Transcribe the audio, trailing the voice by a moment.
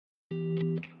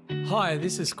Hi,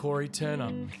 this is Corey Turner,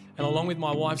 and along with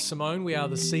my wife Simone, we are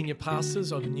the senior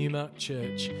pastors of Numa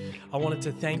Church. I wanted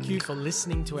to thank you for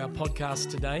listening to our podcast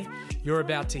today. You're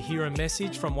about to hear a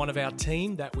message from one of our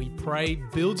team that we pray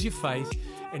builds your faith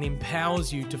and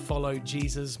empowers you to follow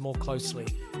Jesus more closely.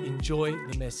 Enjoy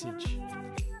the message.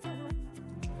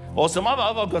 Awesome.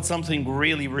 I've got something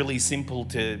really simple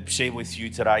to share with you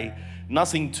today.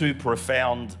 Nothing too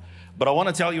profound, but I want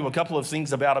to tell you a couple of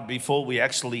things about it before we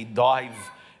actually dive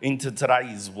into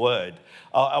today's word.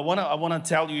 I want to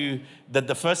tell you that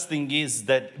the first thing is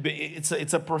that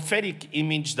it's a prophetic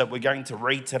image that we're going to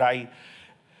read today.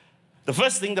 The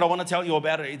first thing that I want to tell you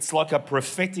about it, it's like a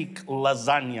prophetic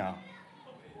lasagna.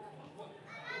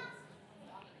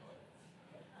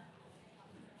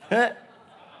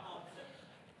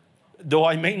 Do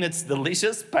I mean it's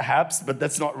delicious? Perhaps, but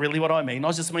that's not really what I mean.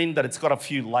 I just mean that it's got a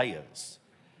few layers.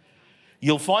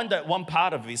 You'll find that one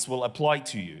part of this will apply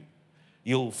to you.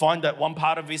 You'll find that one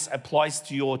part of this applies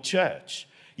to your church.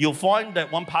 You'll find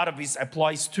that one part of this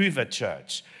applies to the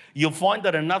church. You'll find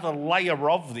that another layer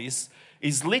of this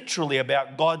is literally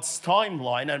about God's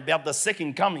timeline and about the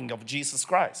second coming of Jesus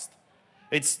Christ.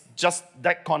 It's just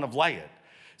that kind of layer.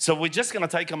 So we're just going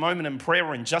to take a moment in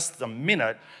prayer in just a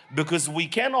minute, because we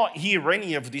cannot hear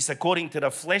any of this according to the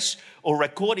flesh or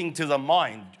according to the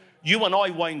mind. You and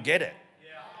I won't get it.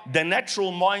 The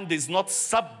natural mind is not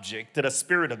subject to the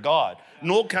Spirit of God,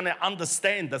 nor can it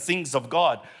understand the things of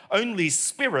God. Only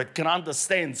Spirit can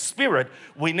understand Spirit.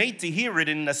 We need to hear it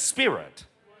in the Spirit.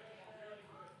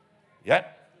 Yeah?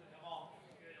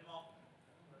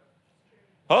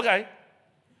 Okay.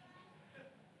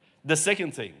 The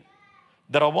second thing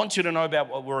that I want you to know about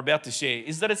what we're about to share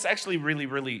is that it's actually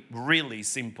really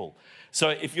simple. So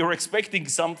if you're expecting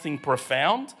something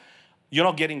profound, you're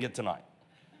not getting it tonight.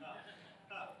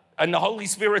 And the Holy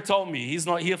Spirit told me He's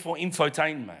not here for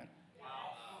infotainment,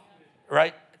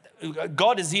 right?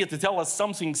 God is here to tell us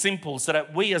something simple so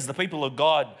that we as the people of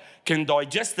God can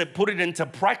digest it, put it into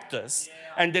practice,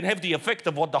 and then have the effect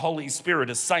of what the Holy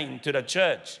Spirit is saying to the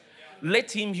church.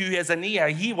 Let him who has an ear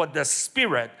hear what the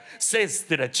Spirit says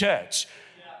to the church.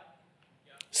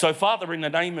 So, Father, in the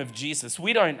name of Jesus,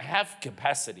 we don't have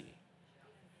capacity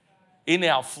in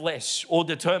our flesh or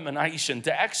determination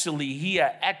to actually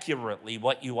hear accurately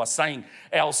what you are saying.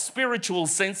 Our spiritual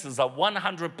senses are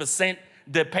 100%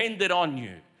 dependent on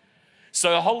you.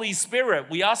 So, Holy Spirit,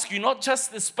 we ask you not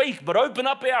just to speak, but open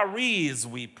up our ears,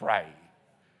 we pray.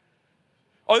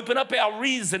 Open up our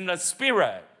ears in the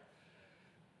Spirit.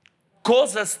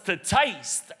 Cause us to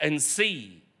taste and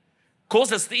see.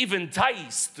 Cause us to even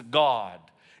taste God.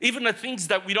 Even the things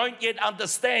that we don't yet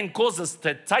understand, cause us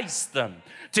to taste them,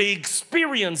 to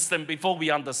experience them before we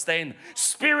understand.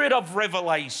 Spirit of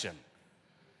revelation.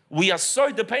 We are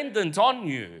so dependent on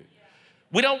you.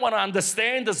 We don't want to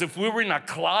understand as if we were in a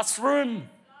classroom.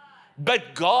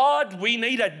 But God, we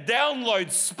need a download,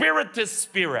 spirit to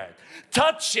spirit.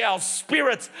 Touch our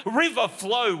spirits, river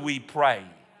flow, we pray.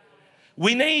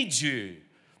 We need you.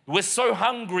 We're so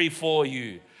hungry for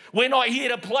you. We're not here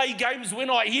to play games. We're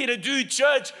not here to do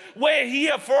church. We're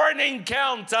here for an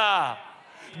encounter.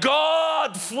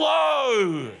 God,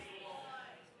 flow.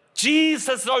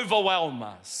 Jesus, overwhelm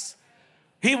us.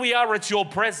 Here we are at your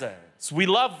presence. We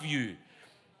love you.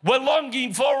 We're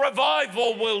longing for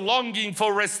revival. We're longing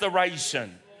for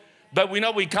restoration. But we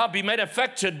know we can't be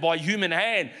manufactured by human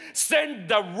hand. Send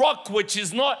the rock which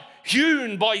is not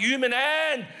hewn by human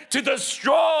hand to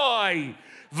destroy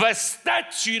the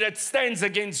statue that stands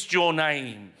against your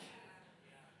name.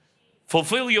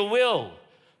 Fulfill your will.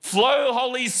 Flow,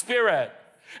 Holy Spirit.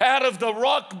 Out of the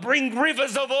rock, bring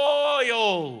rivers of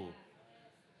oil.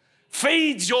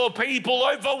 Feed your people.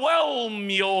 Overwhelm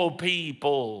your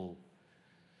people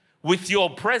with your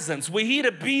presence. We're here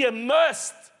to be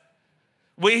immersed.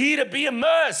 We're here to be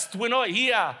immersed. We're not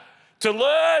here to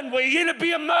learn. We're here to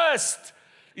be immersed.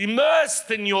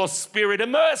 Immersed in your Spirit.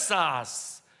 Immerse us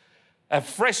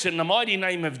afresh in the mighty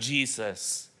name of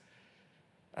Jesus.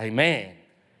 Amen.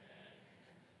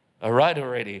 All right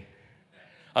already.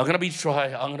 I'm going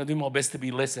to do my best to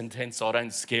be less intense so I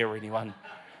don't scare anyone.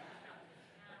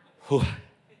 I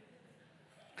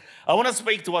want to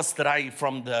speak to us today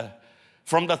from the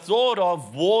thought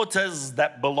of waters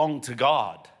that belong to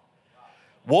God.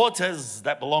 Waters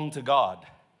that belong to God.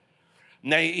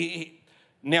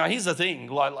 Now here's the thing,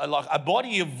 like a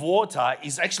body of water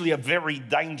is actually a very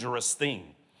dangerous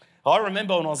thing. I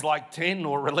remember when I was like 10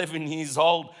 or 11 years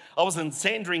old, I was in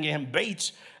Sandringham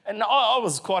Beach, and I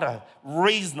was quite a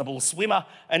reasonable swimmer,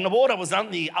 and the water was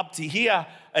only up to here,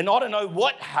 and I don't know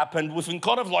what happened. Within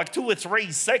kind of like 2 or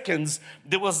 3 seconds,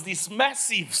 there was this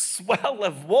massive swell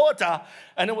of water,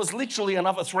 and it was literally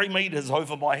another 3 meters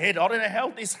over my head. I don't know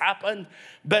how this happened,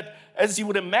 but as you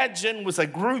would imagine, with a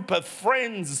group of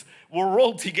friends, we're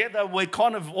all together. We're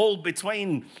kind of all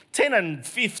between 10 and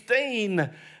 15,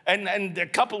 and a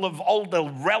couple of older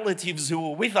relatives who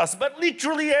were with us, but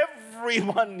literally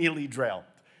everyone nearly drowned.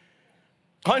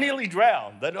 I nearly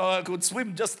drowned. That I could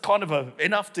swim just kind of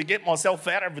enough to get myself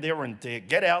out over there and to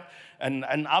get out, and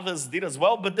others did as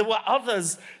well. But there were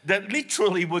others that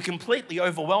literally were completely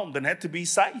overwhelmed and had to be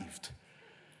saved.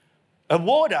 A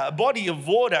body of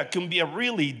water can be a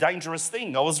really dangerous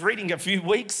thing. I was reading a few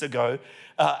weeks ago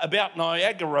about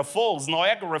Niagara Falls.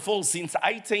 Niagara Falls, since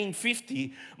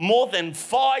 1850, more than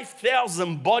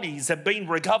 5,000 bodies have been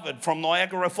recovered from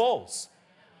Niagara Falls.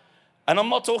 And I'm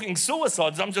not talking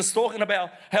suicides, I'm just talking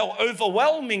about how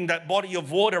overwhelming that body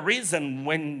of water is. And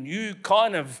when you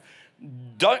kind of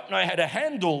don't know how to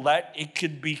handle that, it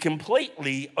could be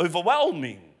completely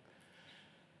overwhelming.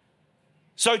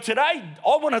 So today,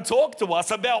 I want to talk to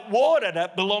us about water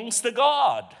that belongs to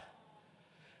God.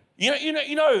 You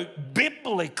know,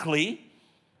 biblically,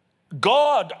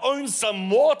 God owns some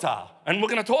water, and we're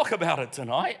going to talk about it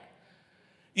tonight.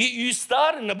 You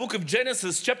start in the book of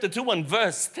Genesis, chapter 2 and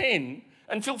verse 10,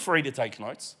 and feel free to take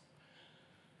notes.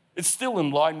 It's still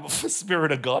in line with the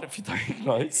Spirit of God if you take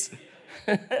notes.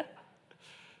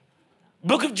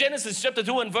 Book of Genesis, chapter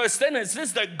 2 and verse 10, it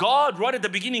says that God, right at the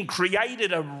beginning,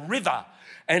 created a river,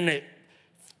 and it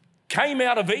came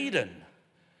out of Eden.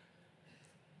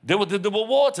 There were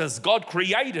waters. God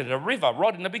created a river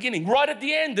right in the beginning. Right at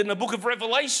the end, in the book of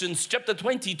Revelations, chapter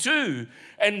 22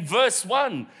 and verse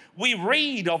 1, we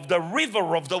read of the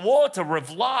river of the water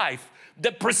of life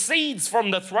that proceeds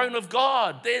from the throne of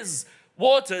God. There's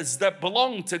waters that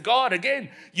belong to God. Again,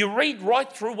 you read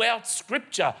right throughout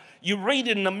Scripture. You read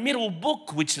in the middle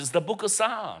book, which is the book of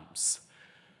Psalms.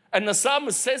 And the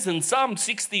psalmist says in Psalm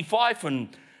 65 and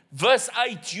verse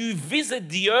 8, you visit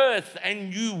the earth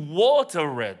and you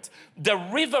water it. The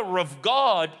river of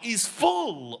God is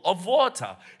full of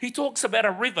water. He talks about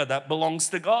a river that belongs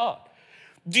to God.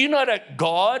 Do you know that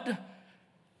God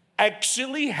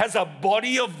actually has a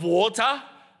body of water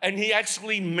and he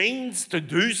actually means to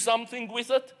do something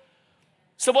with it?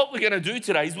 So what we're going to do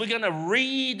today is we're going to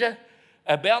read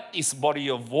about this body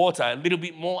of water a little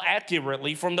bit more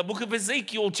accurately from the book of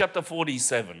Ezekiel chapter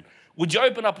 47. Would you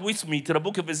open up with me to the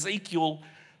book of Ezekiel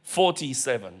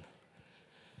 47?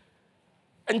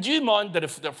 And do you mind that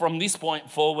if from this point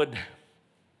forward,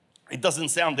 it doesn't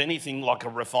sound anything like a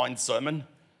refined sermon?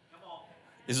 Come on.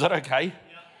 Is that okay?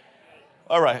 Yeah.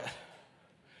 All right.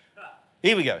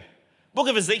 Here we go. Book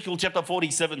of Ezekiel chapter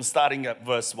 47, starting at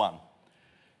verse 1.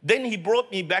 Then he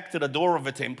brought me back to the door of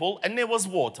a temple, and there was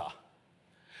water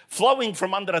flowing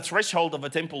from under the threshold of a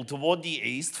temple toward the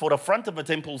east, for the front of a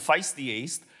temple faced the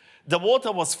east. The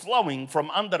water was flowing from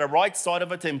under the right side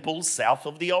of a temple south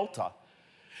of the altar.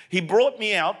 He brought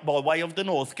me out by way of the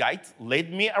north gate,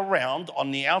 led me around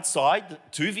on the outside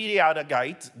to the outer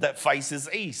gate that faces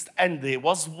east, and there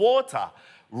was water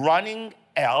running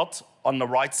out on the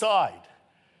right side.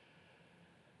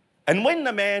 And when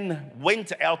the man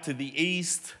went out to the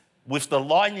east with the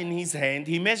line in his hand,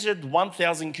 he measured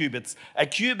 1,000 cubits. A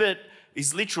cubit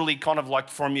is literally kind of like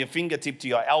from your fingertip to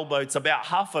your elbow. It's about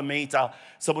half a meter.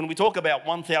 So when we talk about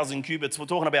 1,000 cubits, we're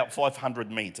talking about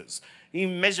 500 meters. He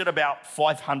measured about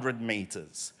 500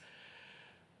 meters.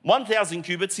 1,000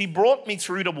 cubits, he brought me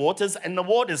through the waters, and the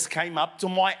waters came up to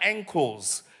my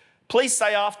ankles. Please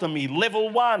say after me, level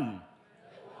 1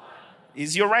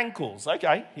 is your ankles.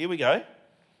 Okay, here we go.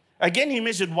 Again, he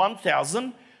measured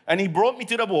 1,000, and he brought me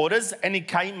to the waters, and he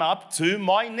came up to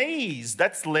my knees.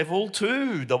 That's level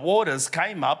 2. The waters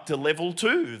came up to level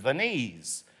 2, the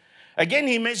knees. Again,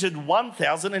 he measured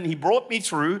 1,000, and he brought me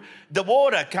through. The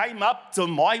water came up to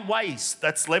my waist.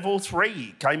 That's level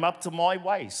 3, came up to my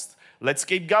waist. Let's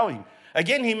keep going.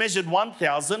 Again, he measured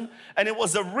 1,000, and it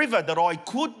was a river that I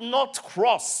could not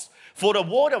cross, for the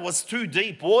water was too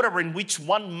deep, water in which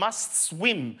one must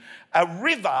swim. A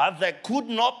river that could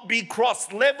not be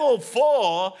crossed. Level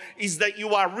 4 is that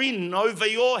you are in over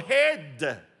your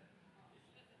head.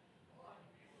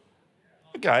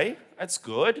 Okay, that's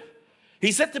good.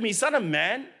 He said to me, son of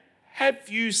man, have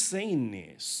you seen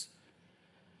this?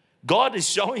 God is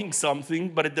showing something,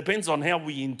 but it depends on how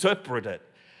we interpret it.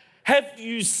 Have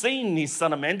you seen this,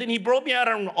 son of man? Then he brought me out,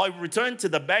 and I returned to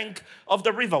the bank of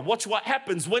the river. Watch what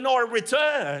happens. When I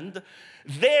returned,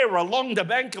 There along the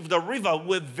bank of the river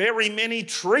were very many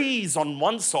trees on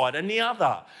one side and the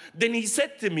other. Then he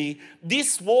said to me,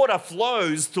 this water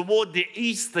flows toward the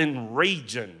eastern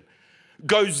region,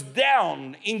 goes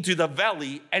down into the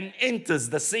valley and enters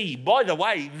the sea. By the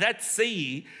way, that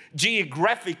sea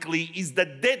geographically is the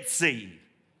Dead Sea.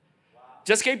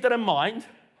 Just keep that in mind.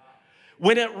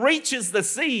 When it reaches the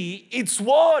sea, its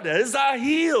waters are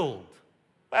healed.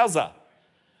 Wowza.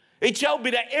 It shall be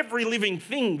that every living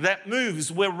thing that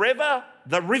moves wherever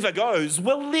the river goes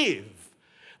will live.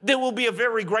 There will be a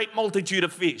very great multitude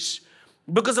of fish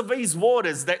because of these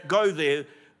waters that go there,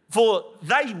 for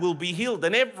they will be healed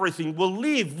and everything will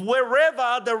live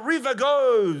wherever the river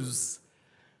goes.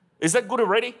 Is that good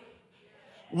already?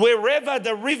 Wherever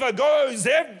the river goes,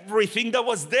 everything that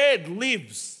was dead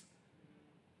lives.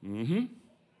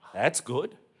 That's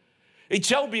good. It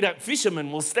shall be that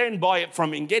fishermen will stand by it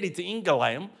from Engedi to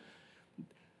Engalam.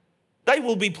 They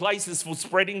will be places for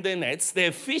spreading their nets.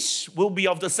 Their fish will be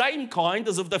of the same kind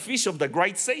as of the fish of the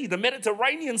great sea, the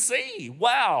Mediterranean Sea.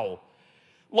 Wow.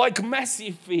 Like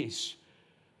massive fish.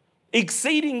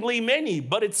 Exceedingly many,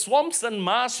 but its swamps and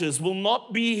marshes will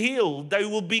not be healed. They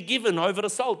will be given over to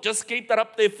salt. Just keep that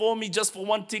up there for me just for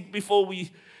one tick before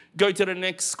we go to the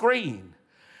next screen.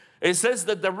 It says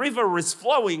that the river is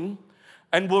flowing,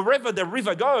 and wherever the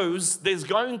river goes, there's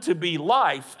going to be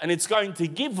life, and it's going to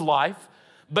give life.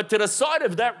 But to the side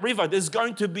of that river, there's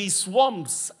going to be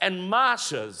swamps and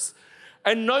marshes.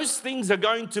 And those things are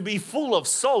going to be full of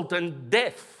salt and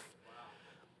death.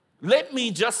 Let me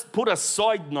just put a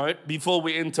side note before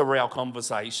we enter our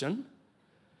conversation.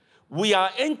 We are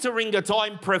entering a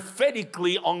time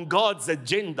prophetically on God's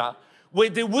agenda where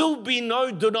there will be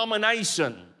no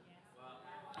denomination.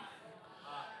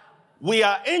 We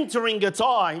are entering a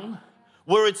time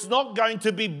where it's not going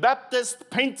to be Baptist,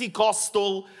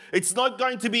 Pentecostal, it's not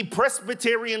going to be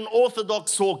Presbyterian,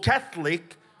 Orthodox, or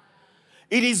Catholic.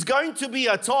 It is going to be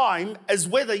a time as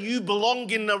whether you belong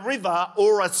in a river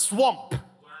or a swamp.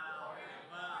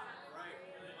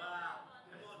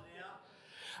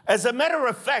 As a matter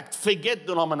of fact, forget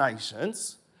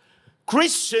denominations.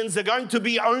 Christians are going to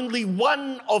be only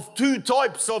one of two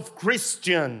types of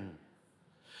Christian.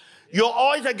 You're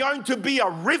either going to be a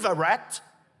river rat,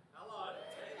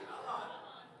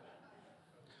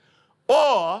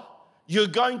 or you're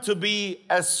going to be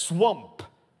a swamp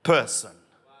person.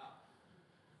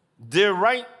 There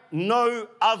ain't no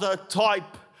other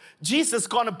type. Jesus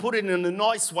kind of put it in a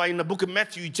nice way in the book of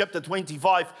Matthew chapter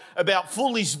 25 about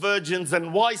foolish virgins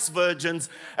and wise virgins.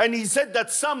 And he said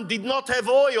that some did not have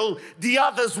oil, the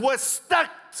others were stuck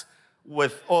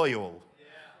with oil.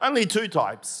 Yeah. Only two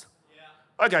types.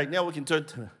 Yeah. Okay, now we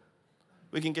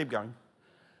can keep going.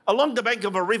 Along the bank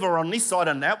of a river on this side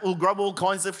and that will grow all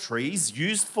kinds of trees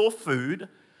used for food.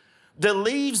 The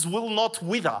leaves will not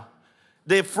wither.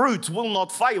 Their fruit will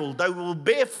not fail. They will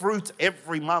bear fruit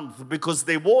every month because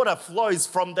their water flows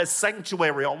from the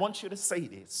sanctuary. I want you to see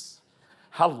this.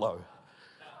 Hello.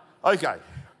 Okay.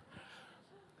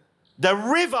 The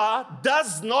river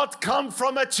does not come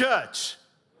from a church.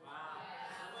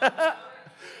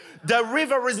 The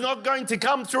river is not going to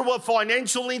come through a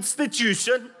financial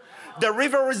institution. The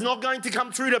river is not going to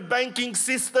come through the banking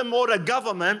system or the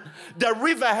government. The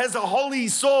river has a holy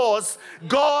source,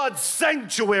 God's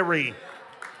sanctuary.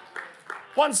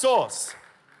 One source.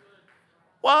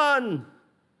 One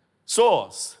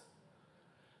source.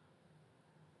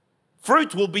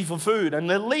 Fruit will be for food and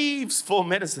the leaves for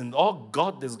medicine. Oh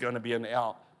God, there's going to be an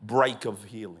outbreak of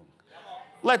healing.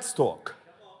 Let's talk.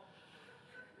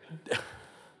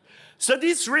 So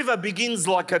this river begins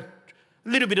like a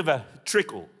little bit of a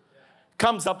trickle.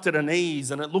 Comes up to the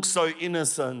knees and it looks so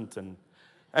innocent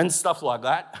and stuff like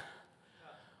that.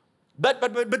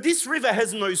 But this river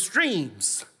has no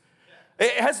streams.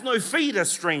 It has no feeder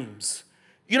streams.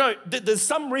 You know, there's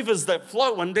some rivers that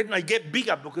flow and then they get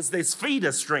bigger because there's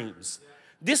feeder streams.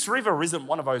 This river isn't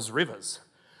one of those rivers.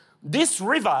 This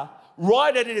river,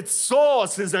 right at its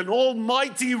source, is an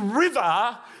almighty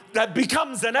river that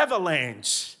becomes an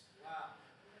avalanche.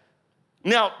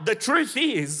 Now, the truth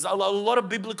is, a lot of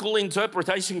biblical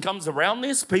interpretation comes around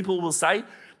this. People will say,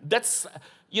 that's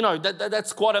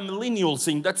quite a millennial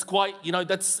thing. That's quite,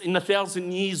 that's in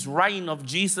 1,000 years reign of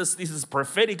Jesus. This is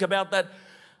prophetic about that.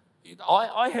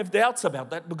 I have doubts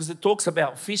about that because it talks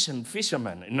about fish and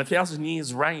fishermen in 1,000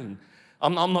 years reign.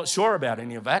 I'm not sure about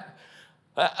any of that.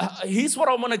 Here's what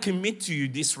I want to commit to you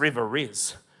this river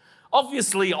is.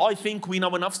 Obviously, I think we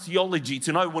know enough theology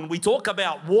to know when we talk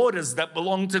about waters that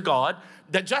belong to God,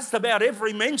 that just about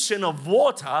every mention of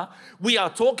water, we are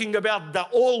talking about the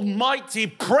almighty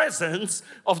presence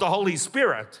of the Holy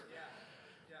Spirit.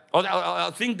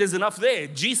 I think there's enough there.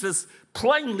 Jesus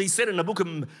plainly said in the book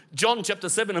of John chapter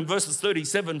 7 and verses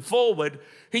 37 forward,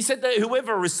 he said that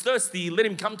whoever is thirsty, let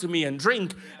him come to me and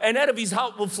drink, and out of his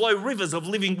heart will flow rivers of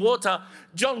living water.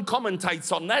 John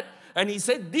commentates on that, and he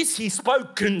said this he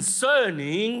spoke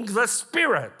concerning the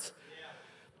Spirit.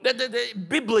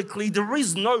 Biblically, there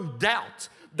is no doubt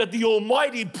that the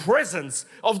almighty presence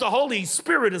of the Holy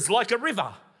Spirit is like a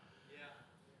river.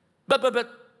 But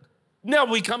now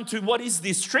we come to, what is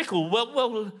this trickle?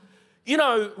 Well, you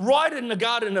know, right in the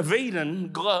Garden of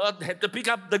Eden, God had to pick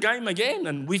up the game again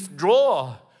and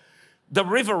withdraw the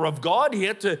river of God. He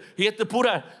had to put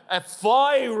a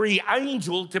fiery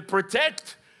angel to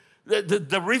protect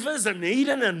the rivers in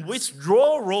Eden and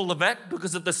withdraw all of that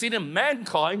because of the sin of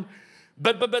mankind.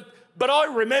 But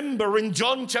I remember in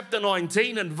John chapter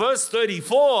 19 and verse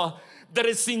 34 that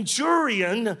a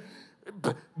centurion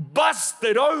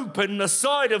busted open the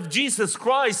side of Jesus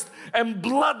Christ and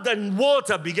blood and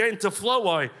water began to flow.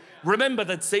 I remember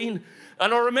that scene.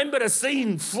 And I remember the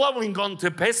scene flowing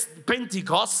onto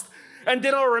Pentecost. And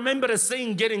then I remember the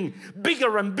scene getting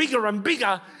bigger and bigger and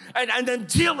bigger and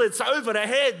until it's over the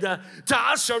head to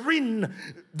usher in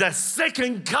the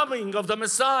second coming of the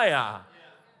Messiah.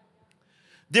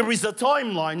 There is a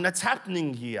timeline that's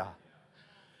happening here.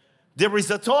 There is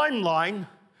a timeline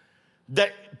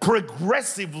that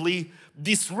progressively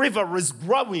this river is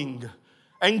growing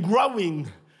and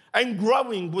growing and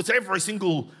growing with every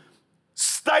single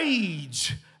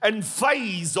stage and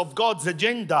phase of God's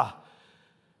agenda.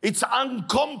 It's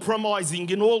uncompromising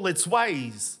in all its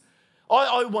ways.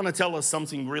 I want to tell us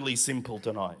something really simple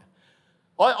tonight.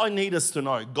 I need us to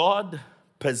know God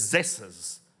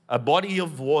possesses a body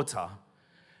of water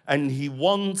and He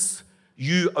wants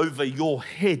you over your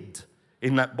head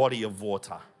in that body of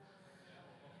water.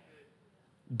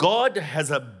 God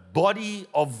has a body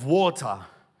of water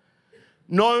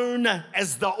known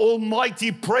as the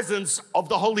almighty presence of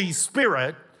the Holy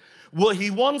Spirit, where He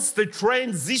wants to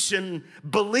transition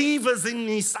believers in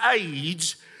this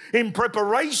age in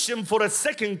preparation for the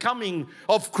second coming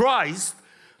of Christ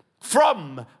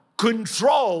from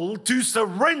control to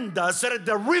surrender so that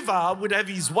the river would have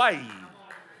His way.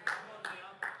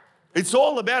 It's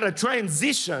all about a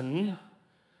transition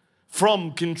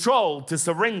from control to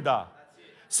surrender.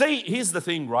 See, here's the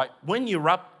thing, right? When you're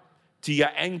up to your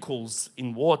ankles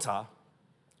in water,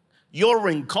 you're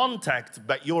in contact,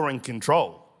 but you're in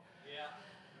control. Yeah.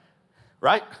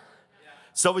 Right? Yeah.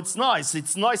 So it's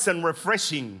nice and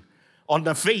refreshing on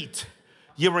the feet.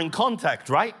 You're in contact,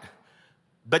 right?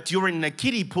 But you're in the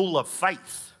kiddie pool of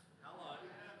faith.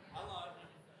 Hello.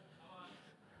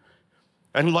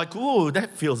 And like, ooh,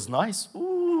 that feels nice.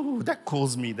 Ooh, that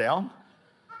cools me down.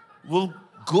 Well,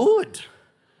 good.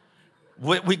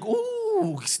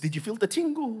 Ooh, did you feel the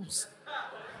tingles?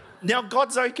 Now,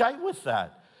 God's okay with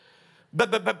that.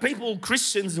 But people,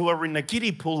 Christians who are in the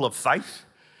kiddie pool of faith,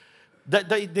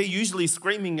 they're usually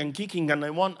screaming and kicking and they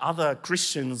want other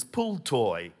Christians' pool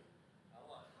toy.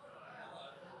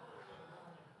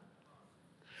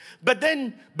 But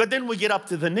then we get up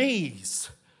to the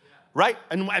knees, right?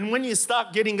 And when you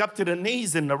start getting up to the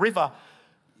knees in the river,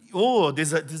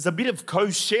 there's a bit of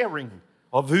co-sharing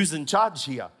of who's in charge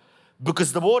here.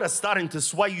 Because the water's starting to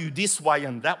sway you this way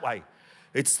and that way.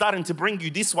 It's starting to bring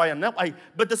you this way and that way.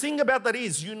 But the thing about that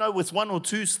is, you know, with 1 or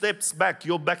 2 steps back,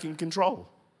 you're back in control.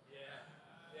 Yeah.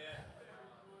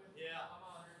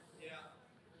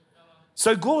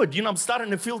 So good. You know, I'm starting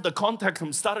to feel the contact.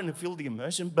 I'm starting to feel the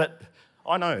immersion. But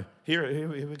I know. Here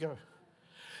we go.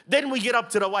 Then we get up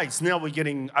to the waist. Now we're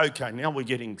getting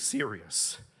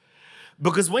serious.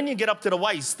 Because when you get up to the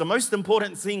waist, the most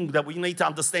important thing that we need to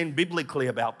understand biblically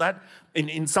about that,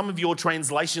 in some of your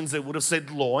translations it would have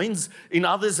said loins, in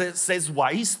others it says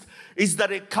waist, is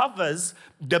that it covers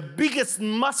the biggest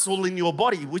muscle in your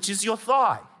body, which is your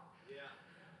thigh.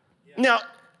 Yeah. Now,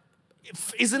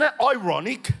 isn't it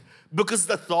ironic? Because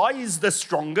the thigh is the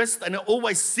strongest and it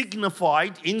always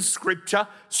signified in Scripture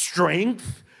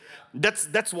strength.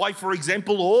 That's why, for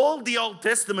example, all the Old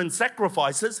Testament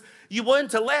sacrifices, you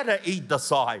weren't allowed to eat the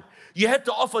thigh. You had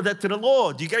to offer that to the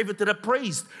Lord. You gave it to the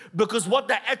priest. Because what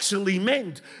that actually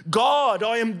meant, God,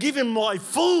 I am giving my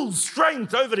full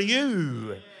strength over to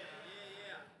you.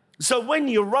 So when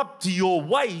you're up to your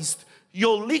waist,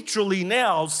 you're literally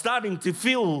now starting to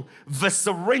feel the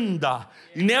surrender.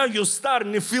 Now you're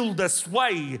starting to feel the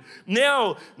sway.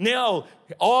 Now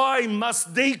I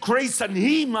must decrease and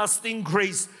He must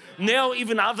increase. Now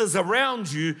even others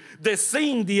around you, they're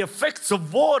seeing the effects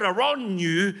of water on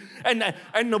you, and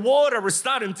the water is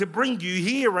starting to bring you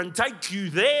here and take you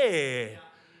there.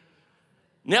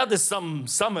 Now there's some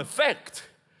effect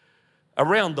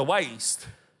around the waist.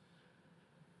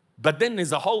 But then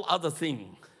there's a whole other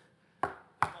thing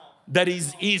that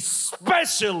is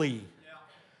especially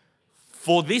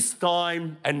for this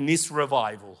time and this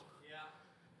revival.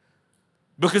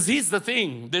 Because here's the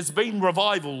thing, there's been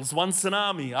revivals, one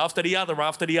tsunami after the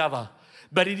other.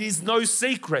 But it is no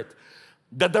secret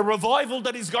that the revival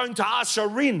that is going to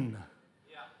usher in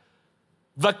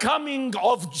the coming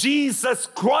of Jesus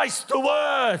Christ to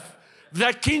earth,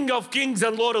 the King of Kings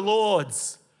and Lord of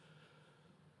Lords,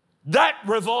 that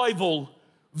revival,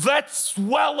 that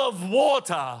swell of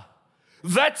water,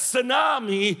 that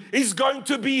tsunami is going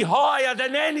to be higher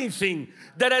than anything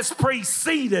that has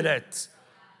preceded it.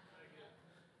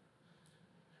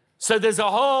 So there's a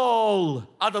whole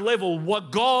other level.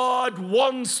 What God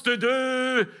wants to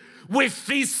do with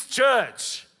this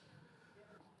church,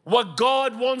 what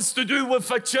God wants to do with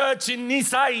a church in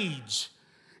this age,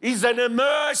 is an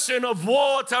immersion of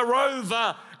water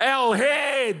over our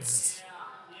heads,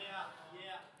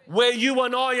 where you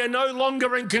and I are no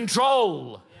longer in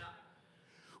control,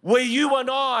 where you and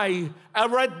I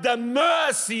are at the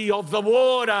mercy of the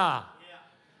water.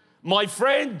 My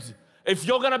friend, if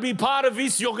you're going to be part of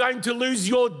this, you're going to lose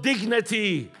your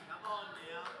dignity.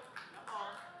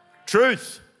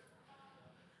 Truth.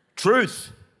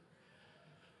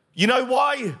 You know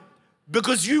why?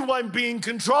 Because you won't be in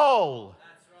control.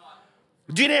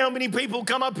 Do you know how many people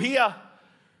come up here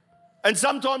and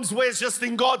sometimes we're just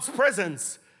in God's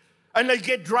presence and they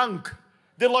get drunk?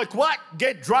 They're like, what?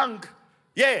 Get drunk?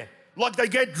 Yeah, like they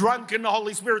get drunk in the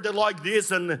Holy Spirit. They're like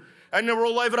this and they're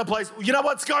all over the place. You know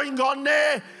what's going on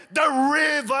there? The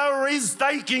river is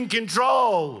taking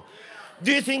control.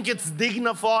 Do you think it's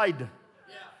dignified?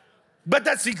 But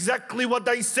that's exactly what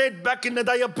they said back in the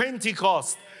day of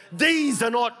Pentecost. These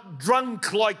are not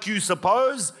drunk like you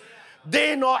suppose.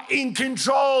 They're not in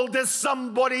control. There's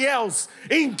somebody else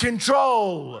in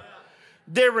control.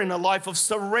 They're in a life of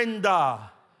surrender.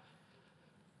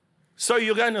 So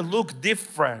you're going to look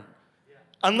different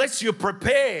unless you're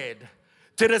prepared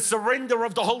to the surrender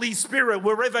of the Holy Spirit.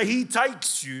 Wherever He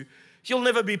takes you, you'll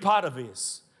never be part of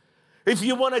this. If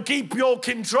you want to keep your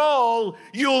control,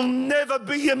 you'll never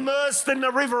be immersed in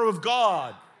the river of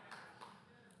God.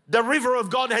 The river of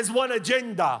God has one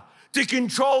agenda: to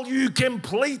control you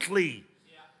completely.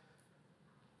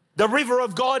 The river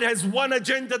of God has one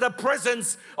agenda. The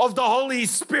presence of the Holy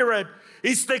Spirit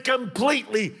is to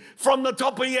completely, from the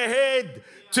top of your head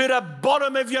to the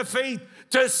bottom of your feet,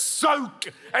 to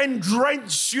soak and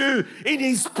drench you in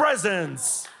His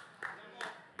presence.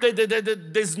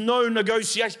 There's no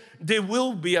negotiation. There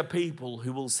will be a people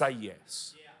who will say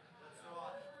yes.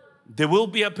 There will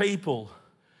be a people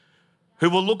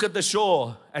who will look at the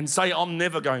shore and say, I'm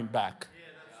never going back.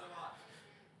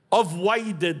 I've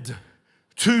waded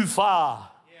too far.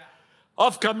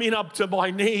 I've come in up to my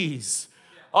knees.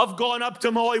 I've gone up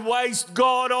to my waist.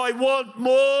 God, I want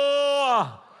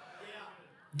more.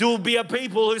 There will be a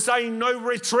people who say, no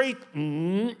retreat.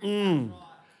 No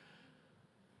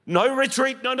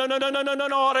retreat. No.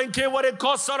 I don't care what it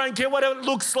costs. I don't care what it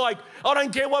looks like. I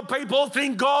don't care what people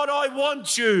think. God, I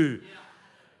want you.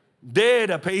 They're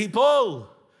the people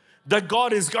that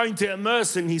God is going to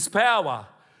immerse in His power.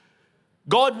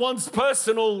 God wants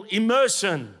personal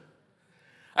immersion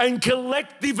and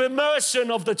collective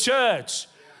immersion of the church.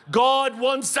 God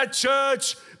wants a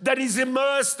church that is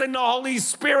immersed in the Holy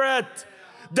Spirit.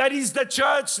 That is the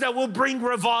church that will bring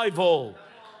revival.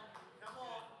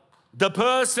 The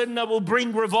person that will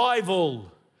bring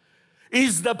revival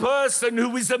is the person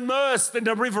who is immersed in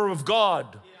the river of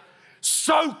God,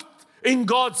 soaked in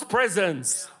God's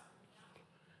presence.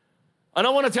 And I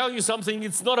want to tell you something.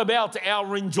 It's not about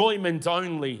our enjoyment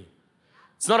only.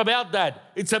 It's not about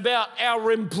that. It's about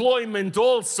our employment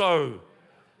also.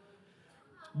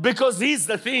 Because here's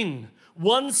the thing.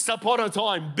 Once upon a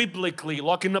time, biblically,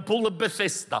 like in the pool of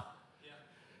Bethesda,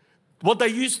 what they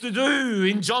used to do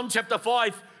in John chapter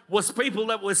 5 was people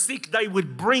that were sick, they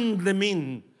would bring them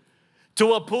in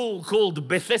to a pool called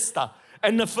Bethesda.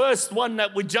 And the first one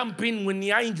that would jump in when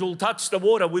the angel touched the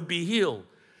water would be healed.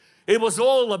 It was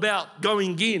all about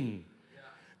going in.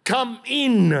 Come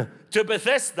in to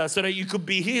Bethesda so that you could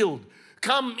be healed.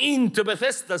 Come into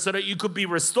Bethesda so that you could be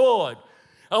restored.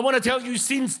 I want to tell you,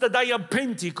 since the day of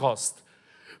Pentecost,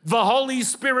 the Holy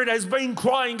Spirit has been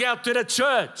crying out to the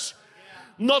church,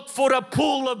 not for the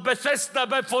pool of Bethesda,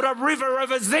 but for the river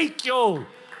of Ezekiel.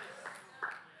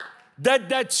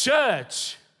 That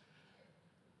church,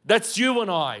 that's you and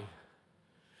I,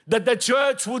 that the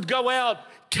church would go out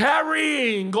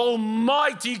carrying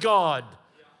Almighty God.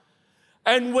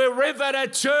 And wherever the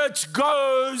church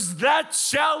goes, that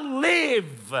shall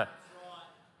live.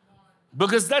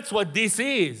 Because that's what this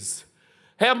is.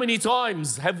 How many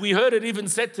times have we heard it even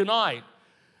said tonight?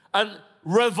 And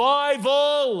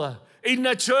revival in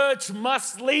the church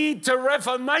must lead to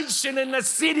reformation in the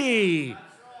city.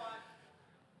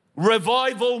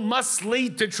 Revival must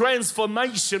lead to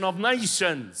transformation of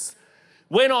nations.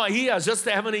 We're not here just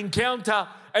to have an encounter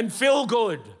and feel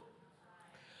good.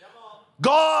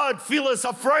 God, fill us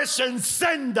afresh and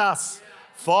send us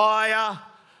fire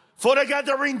for the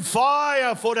gathering,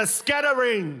 fire for the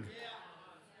scattering.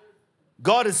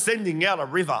 God is sending out a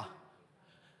river.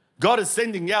 God is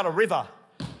sending out a river.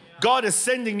 God is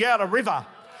sending out a river.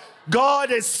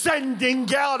 God is sending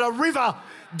out a river.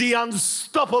 The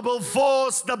unstoppable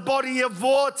force, the body of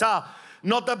water,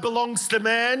 not that belongs to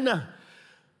man,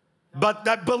 but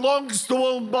that belongs to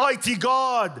Almighty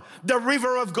God. The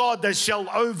river of God that shall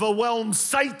overwhelm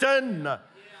Satan.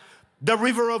 The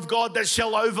river of God that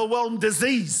shall overwhelm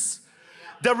disease.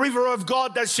 The river of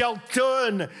God that shall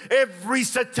turn every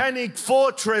satanic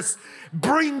fortress,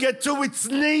 bring it to its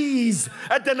knees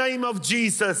at the name of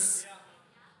Jesus.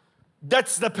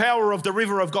 That's the power of the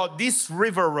river of God. This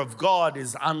river of God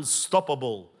is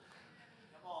unstoppable.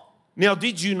 Now,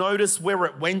 did you notice where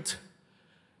it went?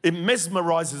 It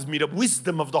mesmerizes me, the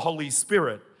wisdom of the Holy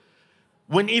Spirit,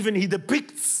 when even He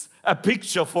depicts a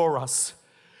picture for us.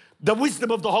 The wisdom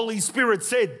of the Holy Spirit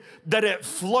said that it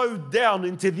flowed down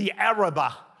into the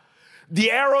Arabah.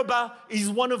 The Arabah is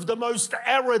one of the most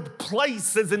arid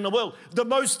places in the world, the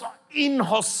most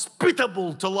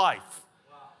inhospitable to life.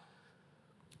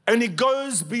 And it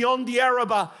goes beyond the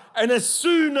Arabah, and as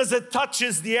soon as it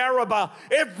touches the Arabah,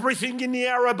 everything in the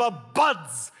Arabah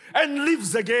buds and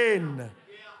lives again.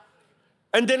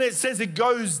 And then it says it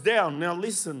goes down. Now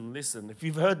listen. If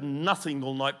you've heard nothing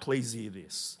all night, please hear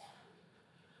this.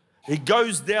 It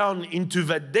goes down into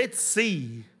the Dead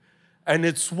Sea and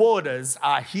its waters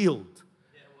are healed.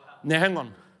 Now hang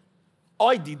on.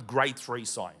 I did grade 3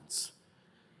 science.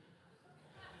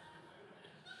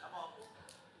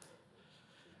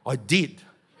 I did.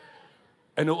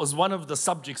 And it was one of the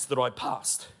subjects that I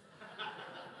passed.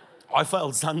 I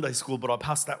failed Sunday school, but I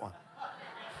passed that one.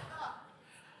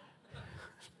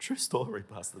 True story,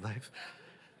 Pastor Dave.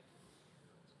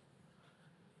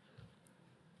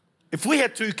 If we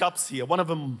had 2 cups here, one of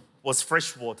them was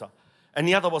fresh water and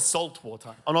the other was salt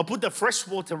water, and I put the fresh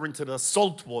water into the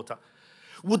salt water,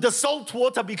 would the salt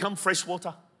water become fresh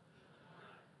water?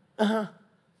 You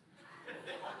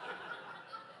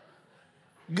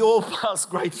all passed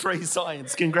grade 3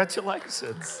 science.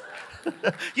 Congratulations.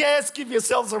 Yes, give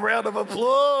yourselves a round of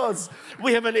applause.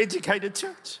 We have an educated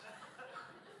church.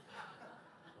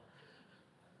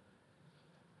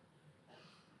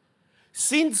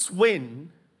 Since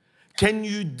when can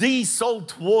you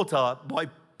desalt water by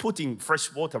putting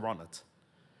fresh water on it?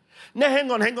 Now, hang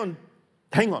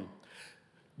on.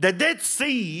 The Dead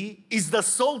Sea is the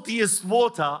saltiest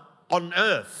water on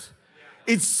earth.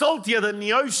 It's saltier than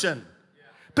the ocean.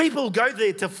 People go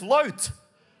there to float.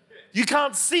 You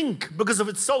can't sink because of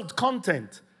its salt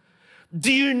content.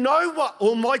 Do you know what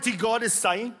Almighty God is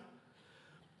saying?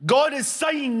 God is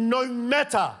saying no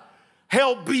matter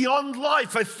how beyond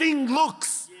life a thing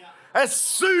looks, as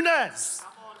soon as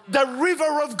the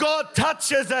river of God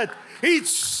touches it, it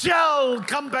shall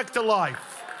come back to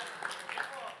life.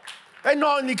 And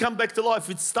not only come back to life,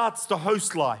 it starts to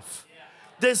host life.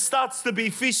 There starts to be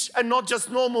fish, and not just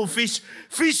normal fish,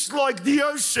 fish like the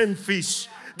ocean fish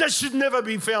that should never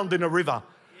be found in a river.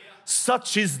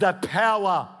 Such is the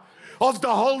power of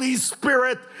the Holy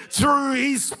Spirit through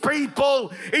His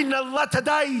people in the latter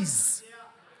days.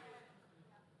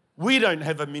 We don't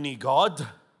have a mini God.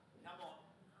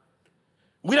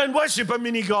 We don't worship a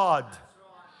mini God.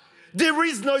 There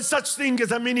is no such thing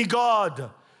as a mini God.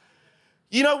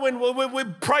 You know, when we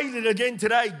prayed it again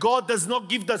today, God does not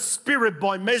give the Spirit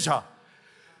by measure.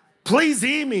 Please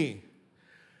hear me.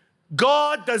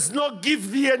 God does not give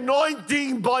the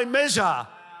anointing by measure.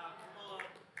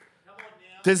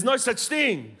 There's no such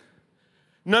thing.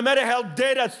 No matter how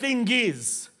dead a thing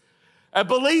is, a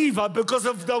believer, because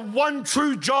of the one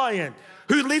true giant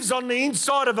who lives on the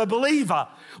inside of a believer,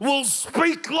 will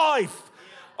speak life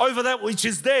over that which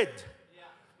is dead.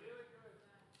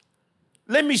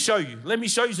 Let me show you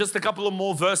just a couple of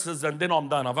more verses and then I'm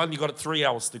done. I've only got 3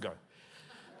 hours to go.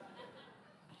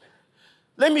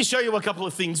 Let me show you a couple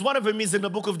of things. One of them is in the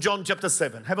book of John chapter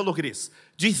 7. Have a look at this.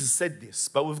 Jesus said this,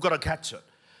 but we've got to catch it.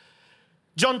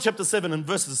 John chapter 7 and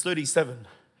verses 37.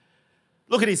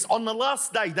 Look at this. On the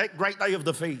last day, that great day of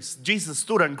the feast, Jesus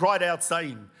stood and cried out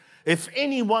saying, "If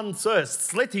anyone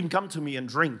thirsts, let him come to me and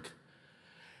drink.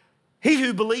 He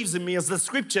who believes in me, as the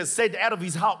scripture said, out of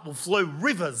his heart will flow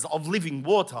rivers of living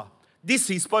water." This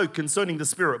he spoke concerning the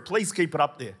Spirit. Please keep it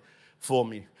up there. for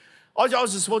me. I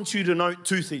just want you to note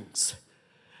two things.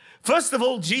 First of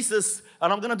all, Jesus,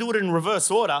 and I'm going to do it in reverse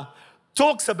order,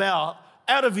 talks about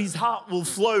out of his heart will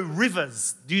flow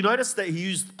rivers. Do you notice that he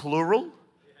used plural?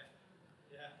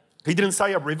 He didn't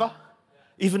say a river,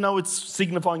 even though it's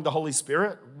signifying the Holy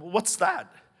Spirit. What's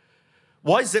that?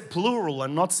 Why is it plural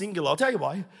and not singular? I'll tell you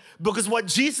why. Because what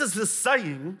Jesus is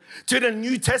saying to the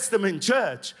New Testament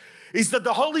church is that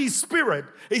the Holy Spirit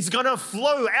is going to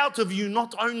flow out of you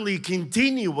not only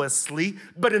continuously,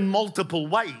 but in multiple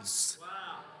ways.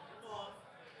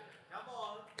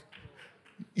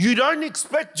 You don't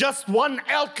expect just one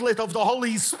outlet of the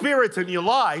Holy Spirit in your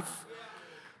life.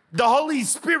 The Holy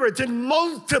Spirit in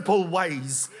multiple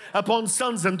ways upon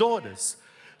sons and daughters.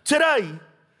 Today,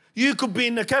 you could be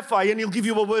in a cafe and he'll give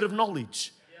you a word of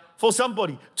knowledge for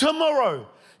somebody. Tomorrow,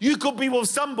 you could be with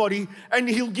somebody and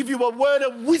he'll give you a word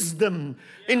of wisdom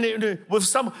with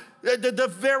some.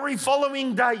 The very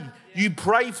following day, you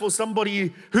pray for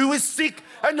somebody who is sick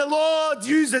and the Lord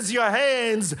uses your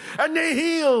hands and they're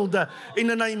healed in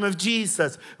the name of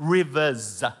Jesus.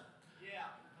 Rivers.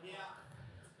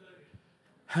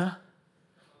 Huh?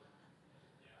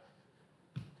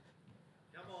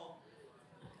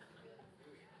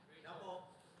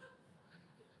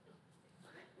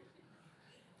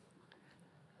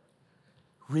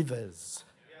 Rivers.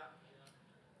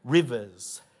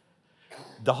 Rivers.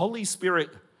 The Holy Spirit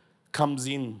comes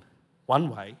in one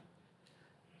way,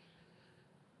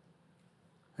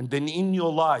 and then in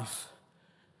your life,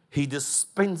 he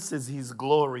dispenses his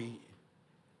glory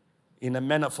in a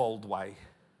manifold way.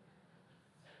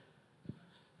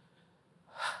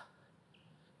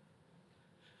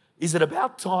 Is it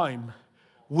about time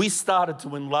we started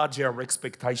to enlarge our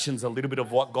expectations a little bit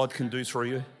of what God can do through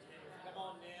you?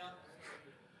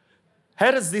 How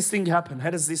does this thing happen?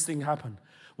 How does this thing happen?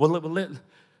 Well,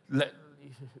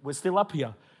 we're still up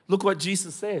here. Look what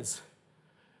Jesus says.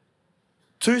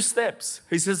 2 steps.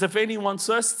 He says, if anyone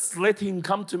thirsts, let him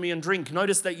come to me and drink.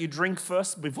 Notice that you drink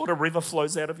first before the river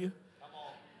flows out of you.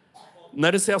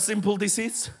 Notice how simple this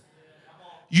is.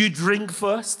 You drink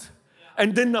first,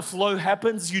 and then the flow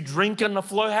happens. You drink and the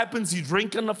flow happens. You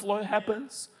drink and the flow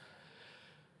happens.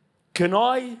 Can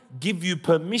I give you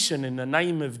permission in the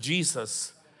name of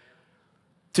Jesus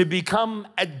to become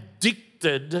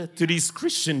addicted to this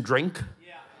Christian drink?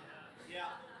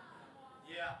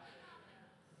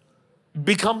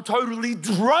 Become totally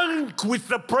drunk with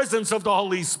the presence of the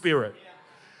Holy Spirit.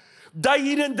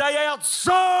 Day in and day out,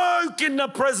 soak in the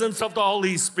presence of the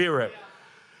Holy Spirit.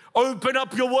 Open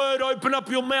up your word, open up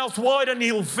your mouth wide and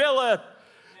he'll fill it.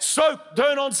 Soak,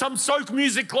 turn on some soak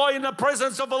music, lie in the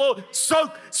presence of the Lord.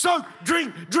 Soak, soak,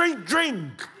 drink, drink,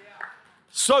 drink.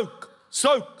 Soak,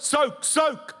 soak, soak,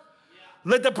 soak.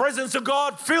 Let the presence of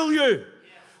God fill you.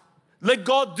 Let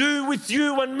God do with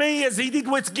you and me as he did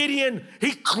with Gideon.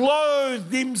 He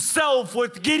clothed himself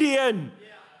with Gideon.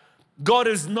 God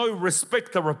is no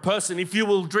respecter of person. If you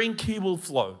will drink, he will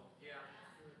flow.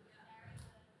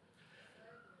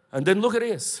 And then look at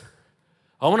this.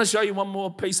 I want to show you one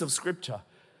more piece of scripture.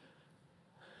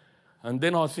 And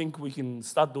then I think we can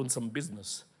start doing some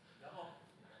business.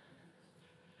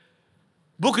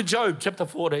 Book of Job, chapter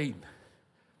 14.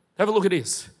 Have a look at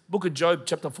this. Book of Job,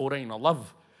 chapter 14. I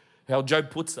love how Job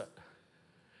puts it.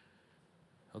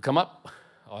 It'll come up,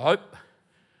 I hope.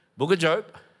 Book of Job.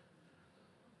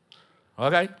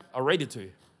 Okay, I'll read it to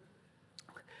you.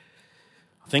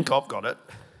 I think I've got it.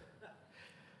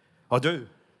 I do.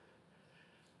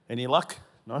 Any luck?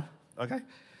 No? Okay.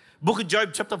 Book of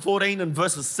Job, chapter 14 and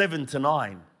verses 7 to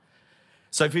 9.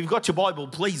 So if you've got your Bible,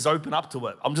 please open up to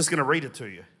it. I'm just going to read it to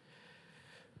you.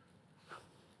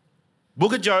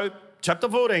 Book of Job, chapter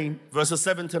 14, verses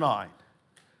 7 to 9.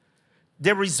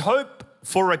 There is hope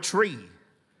for a tree,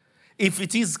 if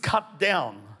it is cut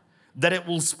down, that it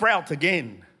will sprout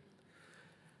again,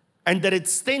 and that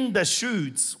its tender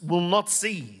shoots will not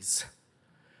cease.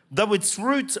 Though its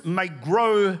root may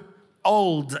grow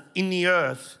old in the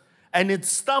earth, and its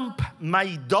stump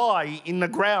may die in the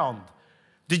ground.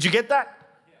 Did you get that?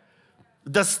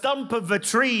 The stump of a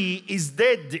tree is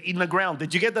dead in the ground.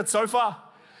 Did you get that so far?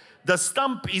 The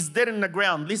stump is dead in the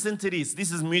ground. Listen to this.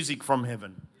 This is music from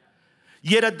heaven.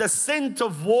 Yet at the scent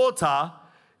of water,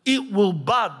 it will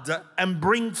bud and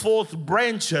bring forth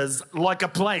branches like a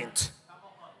plant.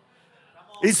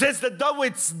 It says that though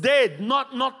it's dead,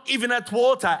 not even at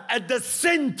water, at the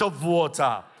scent of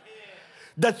water,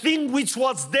 the thing which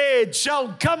was dead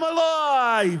shall come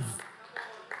alive.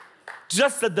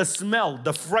 Just at the smell,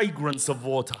 the fragrance of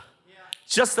water.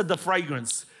 Just at the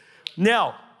fragrance.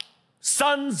 Now,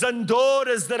 sons and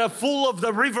daughters that are full of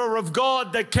the river of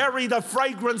God, that carry the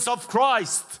fragrance of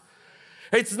Christ,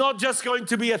 It's not just going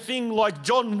to be a thing like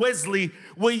John Wesley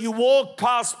where you walk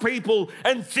past people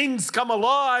and things come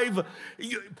alive.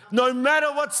 No matter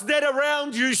what's dead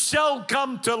around you shall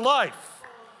come to life.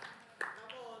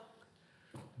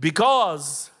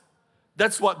 Because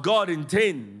that's what God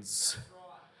intends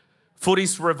for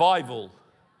this revival.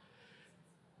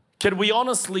 Can we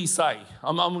honestly say,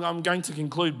 I'm going to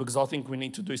conclude because I think we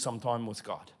need to do some time with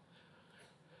God.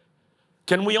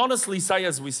 Can we honestly say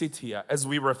as we sit here, as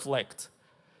we reflect,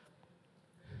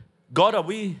 God,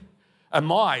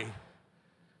 am I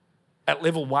at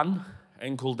level 1,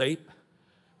 ankle deep,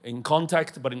 in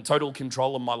contact but in total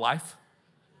control of my life?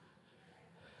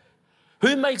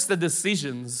 Who makes the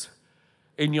decisions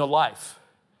in your life?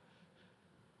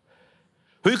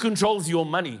 Who controls your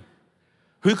money?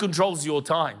 Who controls your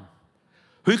time?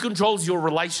 Who controls your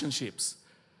relationships?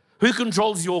 Who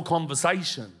controls your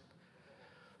conversation?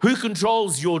 Who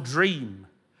controls your dream?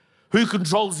 Who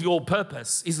controls your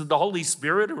purpose? Is it the Holy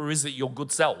Spirit or is it your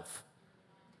good self?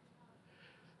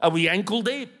 Are we ankle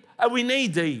deep? Are we knee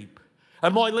deep?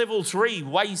 Am I level 3,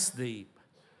 waist deep?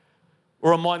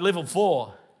 Or am I level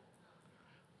 4?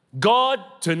 God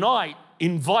tonight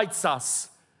invites us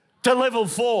to level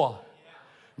 4.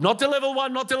 Not to level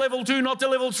 1, not to level 2, not to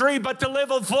level 3, but to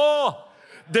level 4.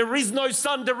 There is no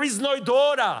son, there is no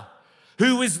daughter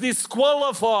who is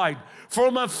disqualified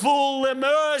from a full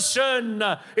immersion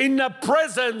in the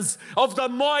presence of the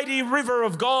mighty river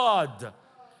of God.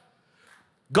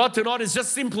 God tonight is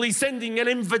just simply sending an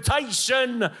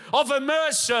invitation of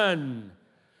immersion.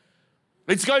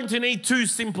 It's going to need 2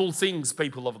 simple things,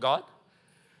 people of God.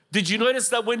 Did you notice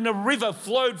that when the river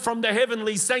flowed from the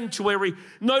heavenly sanctuary,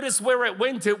 notice where it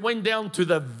went? It went down to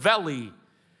the valley.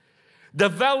 The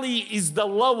valley is the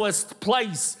lowest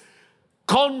place.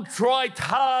 Contrite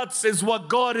hearts is what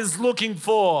God is looking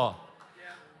for.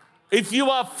 If you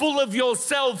are full of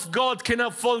yourself, God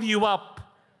cannot fill you up.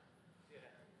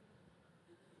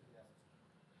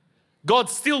 God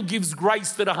still gives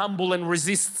grace to the humble and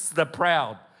resists the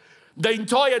proud. The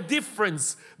entire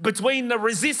difference between the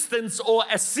resistance or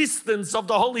assistance of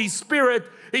the Holy Spirit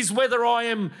is whether I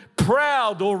am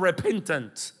proud or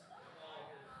repentant.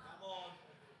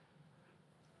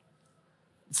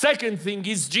 Second thing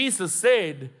is, Jesus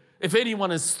said, if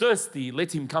anyone is thirsty,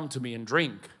 let him come to me and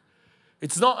drink.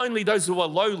 It's not only those who are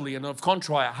lowly and of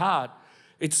contrite heart,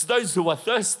 it's those who are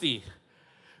thirsty.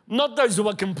 Not those who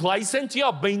are complacent. Yeah,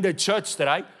 I've been to church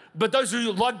today. But those who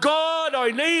are like, God,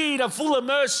 I need a full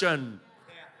immersion.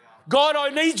 God, I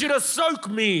need you to soak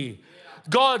me.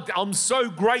 God, I'm so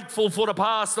grateful for the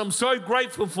past. I'm so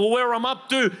grateful for where I'm up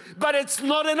to. But it's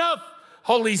not enough,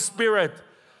 Holy Spirit.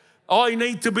 I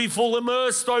need to be full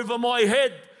immersed over my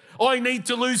head. I need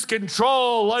to lose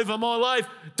control over my life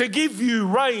to give you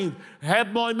reign.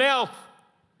 Have my mouth.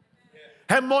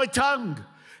 Have my tongue.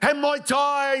 Have my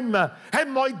time. Have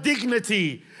my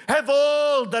dignity. Have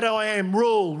all that I am.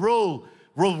 Rule, rule,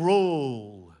 rule,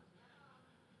 rule.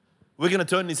 We're going to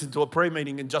turn this into a prayer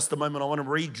meeting in just a moment. I want to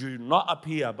read you, not up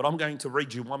here, but I'm going to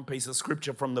read you one piece of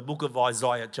scripture from the book of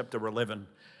Isaiah, chapter 11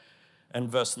 and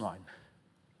verse 9.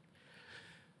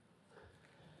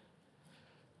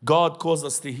 God calls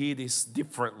us to hear this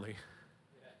differently.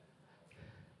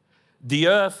 The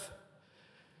earth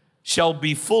shall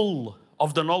be full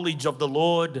of the knowledge of the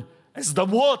Lord as the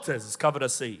waters cover the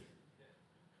sea.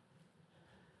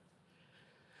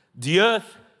 The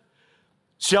earth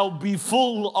shall be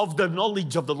full of the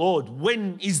knowledge of the Lord.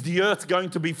 When is the earth going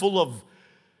to be full of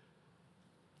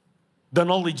the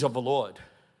knowledge of the Lord?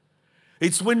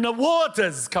 It's when the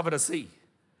waters cover the sea.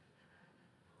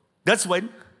 That's when.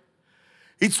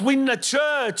 It's when the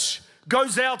church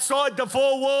goes outside the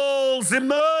 4 walls,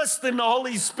 immersed in the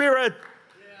Holy Spirit.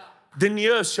 Then the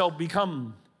earth shall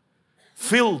become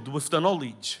filled with the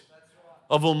knowledge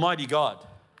of Almighty God.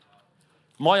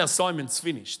 My assignment's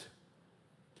finished.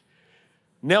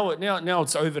 Now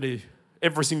it's over to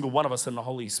every single one of us in the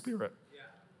Holy Spirit.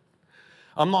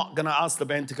 I'm not going to ask the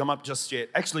band to come up just yet.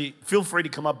 Actually, feel free to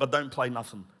come up, but don't play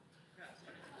nothing.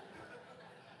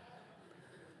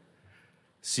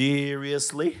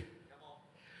 Seriously?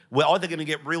 We're either going to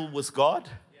get real with God.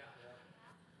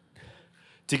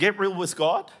 To get real with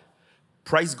God,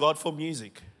 praise God for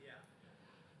music.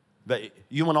 But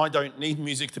you and I don't need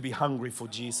music to be hungry for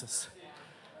Jesus.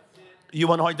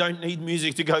 You and I don't need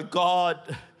music to go, God,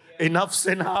 enough's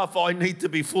enough. I need to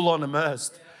be full on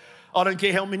immersed. I don't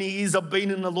care how many years I've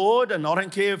been in the Lord, and I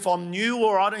don't care if I'm new,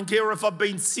 or I don't care if I've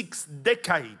been 6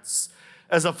 decades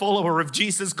as a follower of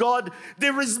Jesus. God,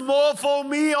 there is more for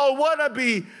me. I want to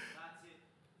be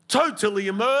totally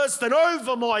immersed and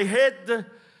over my head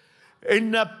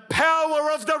in the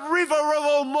power of the river of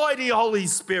Almighty Holy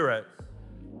Spirit.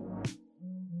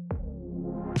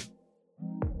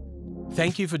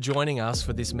 Thank you for joining us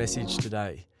for this message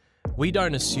today. We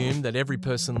don't assume that every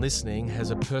person listening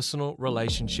has a personal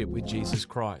relationship with Jesus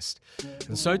Christ.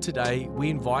 And so today, we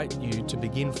invite you to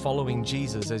begin following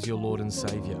Jesus as your Lord and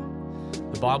Savior.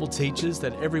 The Bible teaches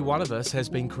that every one of us has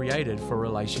been created for a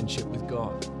relationship with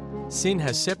God. Sin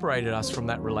has separated us from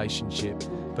that relationship,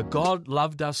 but God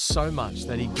loved us so much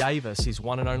that He gave us His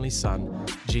one and only Son,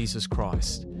 Jesus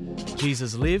Christ.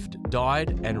 Jesus lived,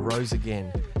 died, and rose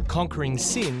again, conquering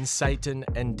sin, Satan,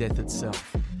 and death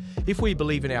itself. If we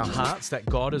believe in our hearts that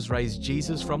God has raised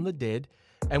Jesus from the dead,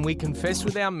 and we confess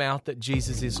with our mouth that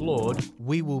Jesus is Lord,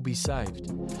 we will be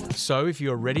saved. So if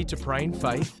you are ready to pray in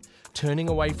faith, turning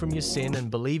away from your sin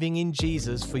and believing in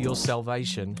Jesus for your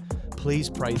salvation, please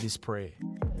pray this prayer.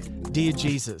 Dear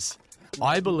Jesus,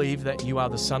 I believe that you are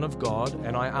the Son of God,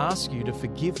 and I ask you to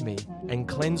forgive me and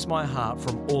cleanse my heart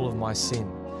from all of my sin.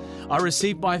 I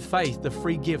receive by faith the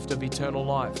free gift of eternal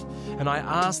life, and I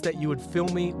ask that you would fill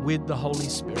me with the Holy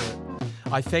Spirit.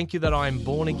 I thank you that I am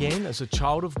born again as a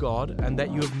child of God and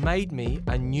that you have made me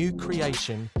a new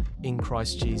creation in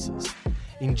Christ Jesus.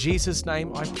 In Jesus'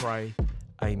 name I pray,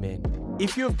 amen.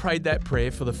 If you have prayed that prayer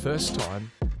for the first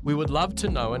time, we would love to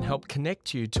know and help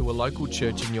connect you to a local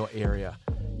church in your area.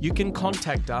 You can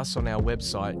contact us on our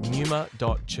website,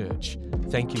 numa.church.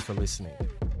 Thank you for listening.